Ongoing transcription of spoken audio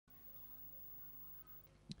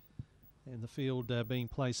And the field being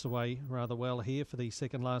placed away rather well here for the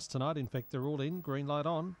second last tonight. In fact, they're all in. Green light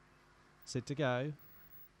on. Set to go.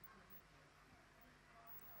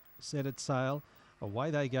 Set at sail.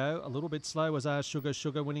 Away they go. A little bit slow was our Sugar.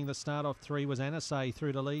 Sugar winning the start off 3 was Anasay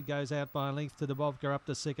through to lead. Goes out by a length to Dubovka up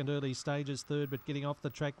to second. Early stages third, but getting off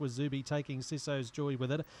the track was Zuby taking Sisso's Joy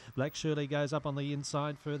with it. Black Shirley goes up on the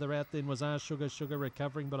inside. Further out then was our Sugar. Sugar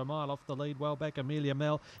recovering, but a mile off the lead. Well back Amelia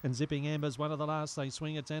Mel and Zipping Amber's one of the last. They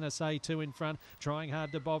swing. It's Anasay 2 in front. Trying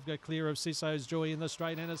hard. Dubovka clear of Sisso's Joy in the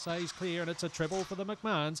straight. Anasay's clear and it's a treble for the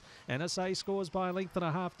McMahons. Anasay scores by a length and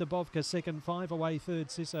a half. Dubovka second. 5 away third.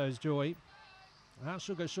 Sisso's Joy.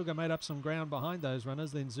 Sugar made up some ground behind those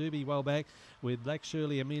runners. Then Zuby well back with Black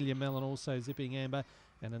Shirley, Amelia Mel and also Zipping Amber.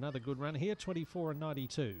 And another good run here, 24 and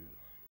 92.